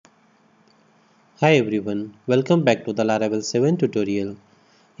Hi everyone, welcome back to the Laravel 7 tutorial.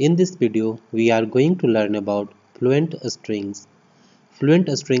 In this video, we are going to learn about Fluent Strings. Fluent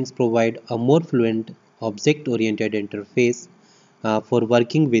Strings provide a more fluent, object-oriented interface for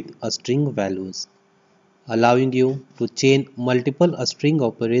working with string values, allowing you to chain multiple string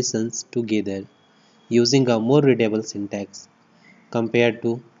operations together using a more readable syntax compared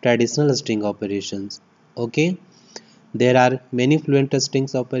to traditional string operations. Okay, there are many Fluent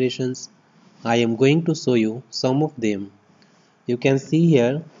Strings operations. I am going to show you some of them. You can see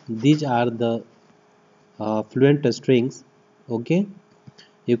here these are the fluent strings. Okay,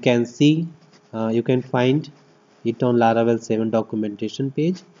 you can see you can find it on Laravel 7 documentation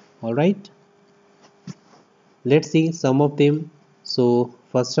page. All right, let's see some of them. So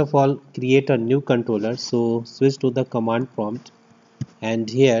first of all, create a new controller. So switch to the command prompt and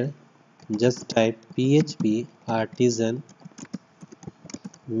here just type php artisan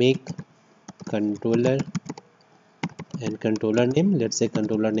make controller and controller name. Let's say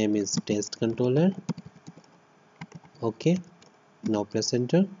controller name is test controller. Okay, now press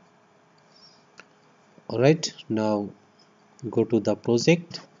enter. Alright, now go to the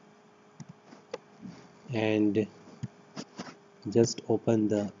project and just open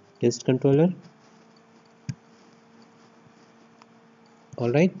the test controller.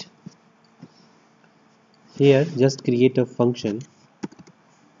 Alright, here just create a function.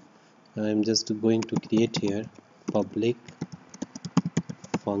 I'm just going to create here public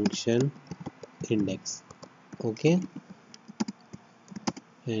function index. Okay,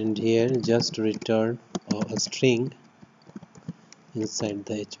 and here just return a string inside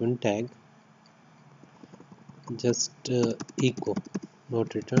the h1 tag. Just echo,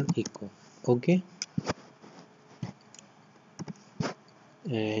 not return, echo. Okay,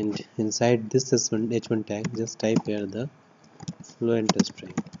 and inside this h1 tag just type here the fluent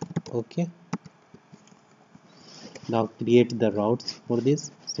string. Okay, now create the routes for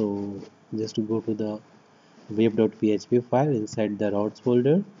this. So just go to the web.php file inside the routes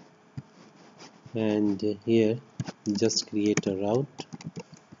folder and here just create a route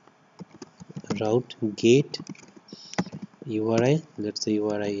get URI. Let's say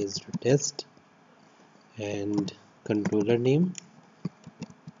URI is test and controller name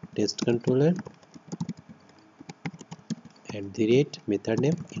test controller at the rate method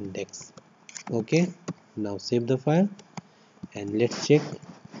name index. Okay, now save the file and let's check.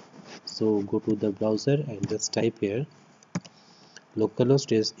 So go to the browser and just type here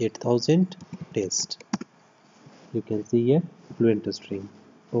localhost is 8000 test. You can see here fluent string.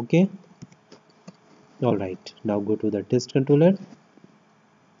 Okay, all right, now go to the test controller.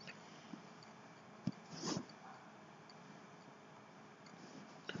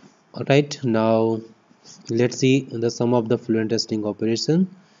 All right, now let's see the sum of the fluent string operation.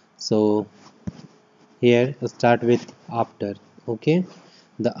 So here start with after. Okay,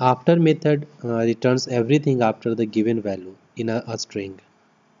 the after method returns everything after the given value in a string.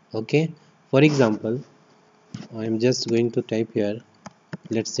 Okay, for example, I am just going to type here,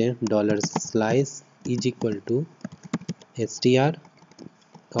 let's say $slice is equal to str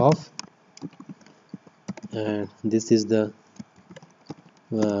of this is the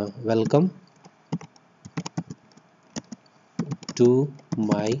welcome to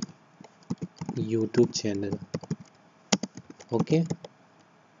my YouTube channel. Okay,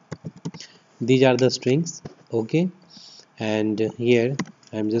 these are the strings. Okay, and here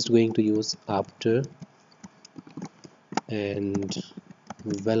I'm just going to use after and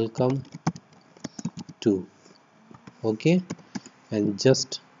welcome to. Okay, and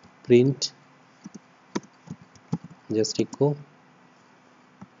just print, just echo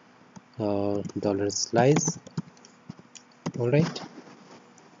 $slice. All right,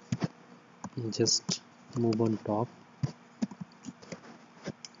 just move on top.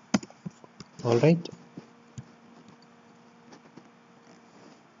 All right,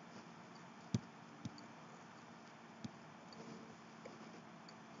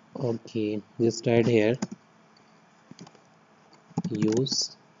 okay, just add here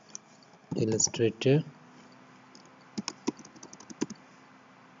use illustrator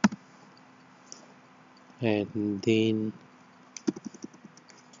and then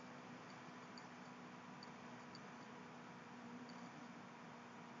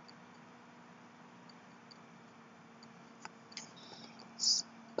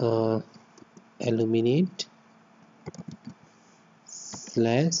illuminate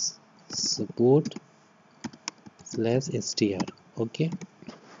slash support slash str. Okay,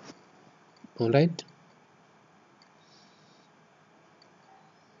 all right,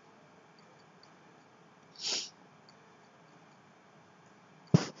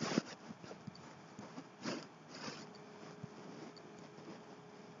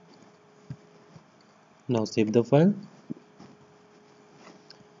 Now save the file.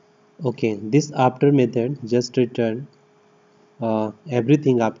 Okay, this after method just return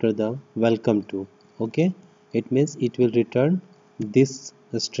everything after the welcome to. Okay, it means it will return this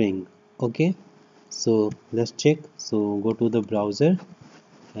string. Okay, so let's check. So go to the browser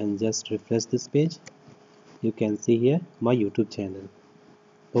and just refresh this page. You can see here my YouTube channel.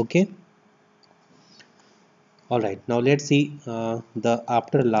 Okay, all right, now let's see the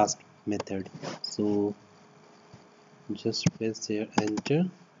after last method. So just press here enter,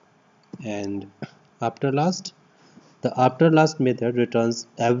 and after last, the after last method returns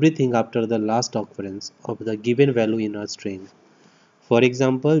everything after the last occurrence of the given value in a string. For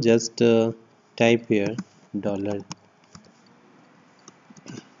example, just type here dollar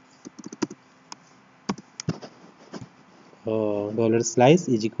slice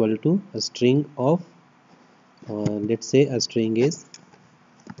is equal to a string of let's say a string is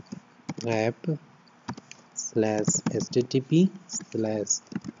app slash http slash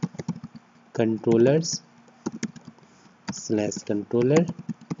controllers slash controller.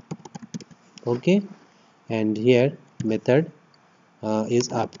 Okay, and here method is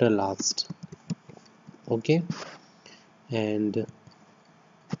after last. Okay, and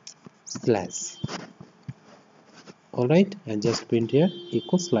slash. All right, and just print here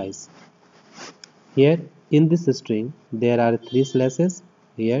echo slice. Here in this string there are three slashes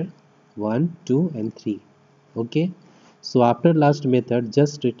here, 1 2 and 3. Okay, so after last method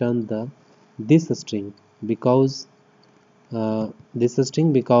just return the this string because this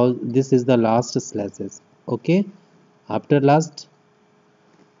is the last slashes. Okay, after last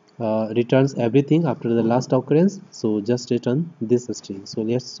returns everything after the last occurrence, so just return this string. So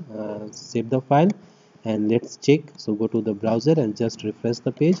let's save the file and let's check. So go to the browser and just refresh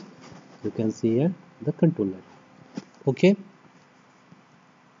the page. You can see here the controller. Okay,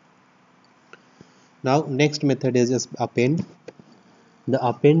 now next method is append. The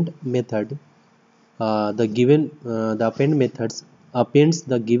append method the append methods appends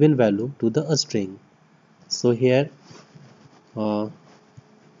the given value to the string. So here uh,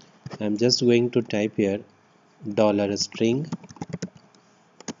 I'm just going to type here dollar string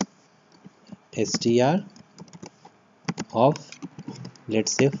str of,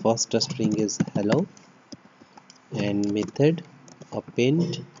 let's say first string is hello, and method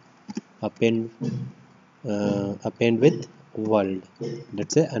append append append with world.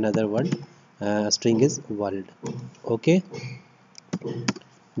 Let's say another word string is world. Okay,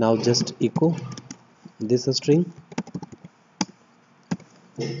 now just echo this string.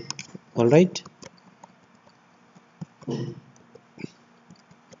 All right,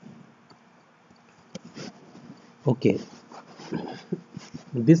 okay,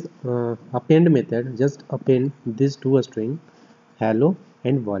 this append method just append these two string hello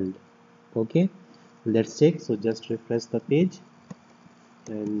and world. Okay, let's check. So just refresh the page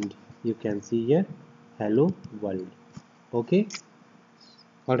and you can see here hello world. Okay,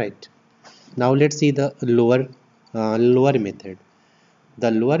 all right, now let's see the lower method. The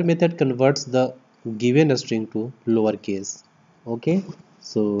lower method converts the given string to lowercase. Okay,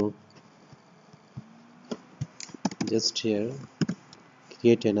 so just here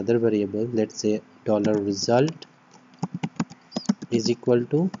create another variable. Let's say dollar result is equal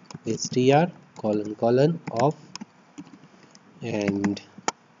to str colon colon of, and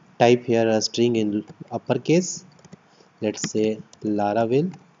type here a string in uppercase. Let's say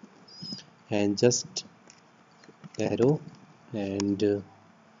Laravel, and just arrow and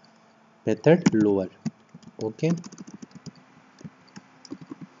method lower. Okay,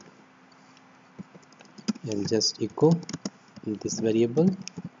 and just echo this variable.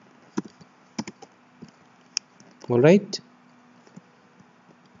 All right,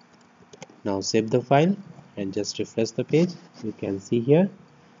 now save the file and just refresh the page. You can see here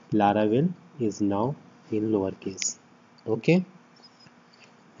Laravel is now in lowercase. Okay,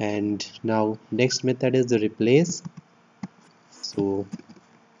 and now next method is the replace. So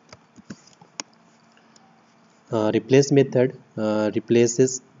replace method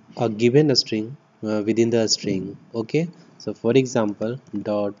replaces a given string within the string. Okay, so for example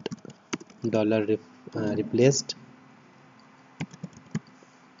dollar replaced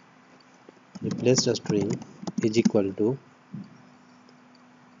string is equal to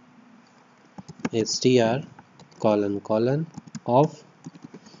str colon colon of,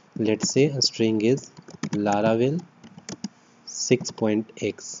 let's say a string is Laravel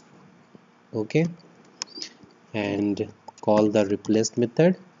 6.x. Okay, and call the replaced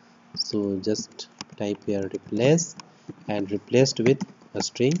method. So just type here replace and replaced with a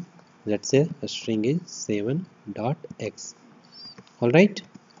string. Let's say a string is 7.x. all right,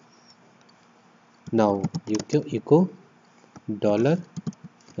 Now echo dollar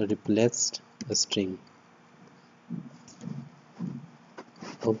replaced string.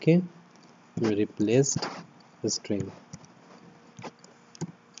 Okay, replaced string.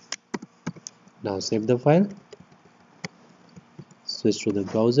 Now save the file, switch to the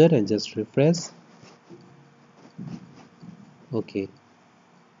browser and just refresh. Okay,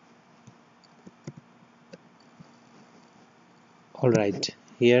 alright,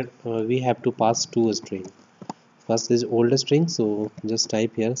 here we have to pass two strings. First is old string, so just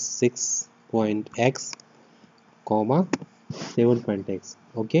type here 6.x comma 7.x.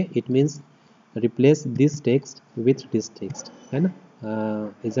 Okay, it means replace this text with this text, and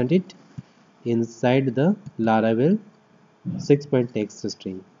isn't it, inside the Laravel 6.x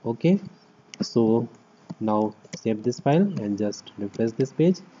string. Okay, so now save this file and just refresh this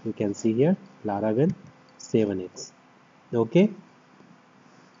page. You can see here Laravel 7x. Okay,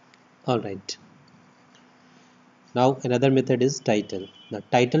 alright. Now another method is title. The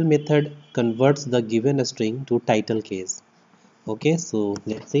title method converts the given string to title case. Okay, so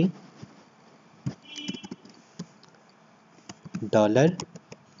let's see, dollar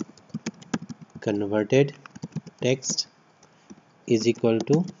converted text is equal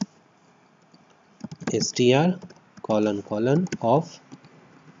to str colon of,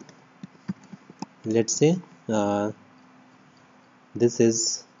 let's say this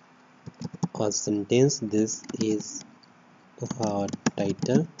is a sentence, this is our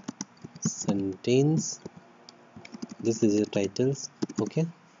title sentence, this is your titles. Okay,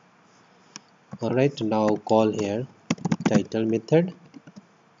 alright, now call here title method.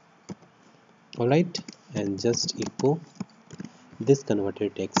 Alright, and just echo this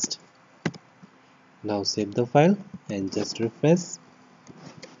converted text. Now save the file and just refresh.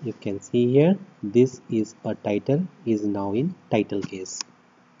 You can see here this is a title, is now in title case.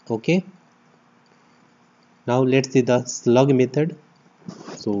 Okay, now let's see the slug method.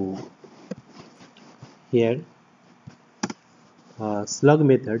 So here slug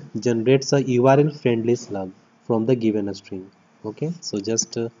method generates a URL friendly slug from the given string. Okay, so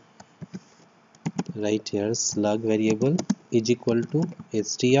just write here slug variable is equal to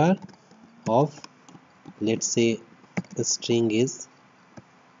str of, let's say the string is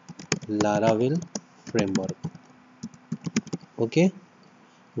Laravel framework. Okay,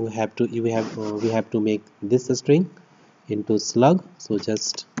 we have to make this string into slug, so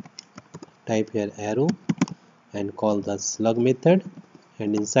just type here arrow and call the slug method,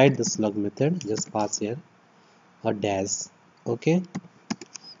 and inside the slug method just pass here a dash. Okay,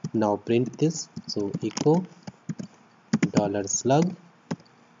 now print this, so echo dollar slug.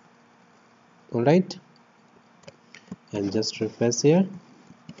 Alright, and just refresh here.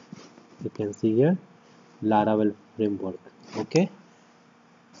 You can see here Laravel framework. Okay,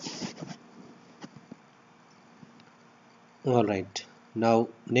 alright, now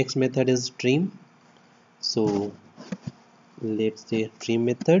next method is trim. So let's say trim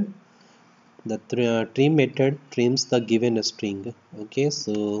method. The trim method trims the given string. Okay,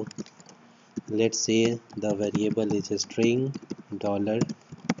 so let's say the variable is a string, dollar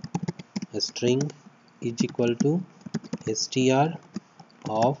string is equal to str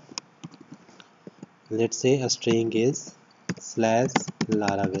of, let's say a string is slash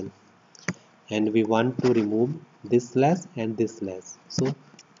Laravel, and we want to remove this slash and this slash. So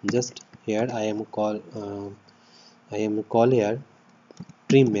just here I am call here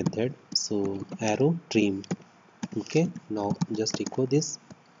trim method, so arrow trim. Okay, now just echo this.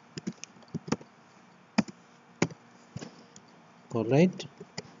 Alright,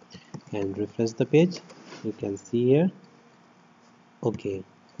 and refresh the page. You can see here. Okay,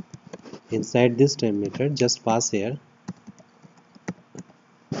 inside this trim method just pass here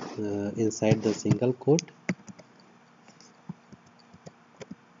inside the single quote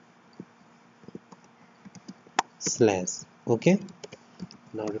slash. Okay,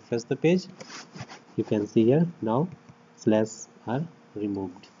 now refresh the page. You can see here now slash are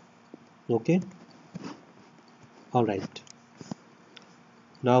removed. Okay, alright,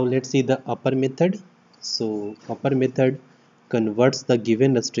 now let's see the upper method. So upper method converts the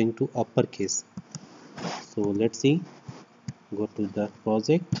given string to uppercase. So let's see, go to the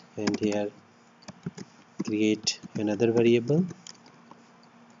project and here create another variable,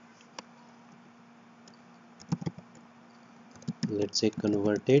 let's say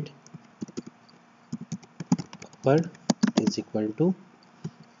converted upper is equal to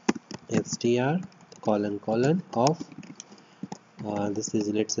str colon of this is,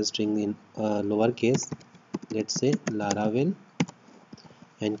 let's say, string in lowercase, let's say Laravel,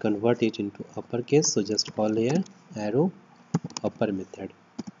 and convert it into uppercase, so just call here arrow upper method.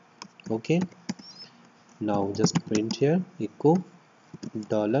 Okay, Now just print here echo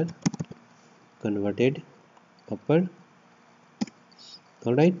dollar converted upper.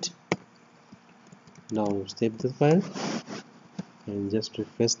 Alright, now save the file and just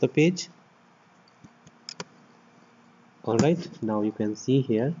refresh the page. Alright, now you can see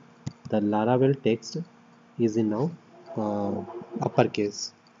here the Laravel text is in now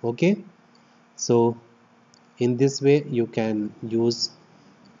uppercase. Okay, so in this way you can use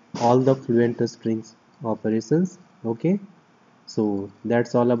all the Fluent Strings operations. Okay, so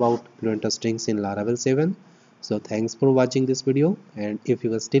that's all about Fluent Strings in Laravel 7. So thanks for watching this video, and if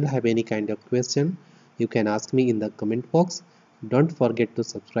you still have any kind of question, you can ask me in the comment box. Don't forget to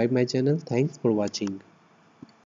subscribe my channel. Thanks for watching.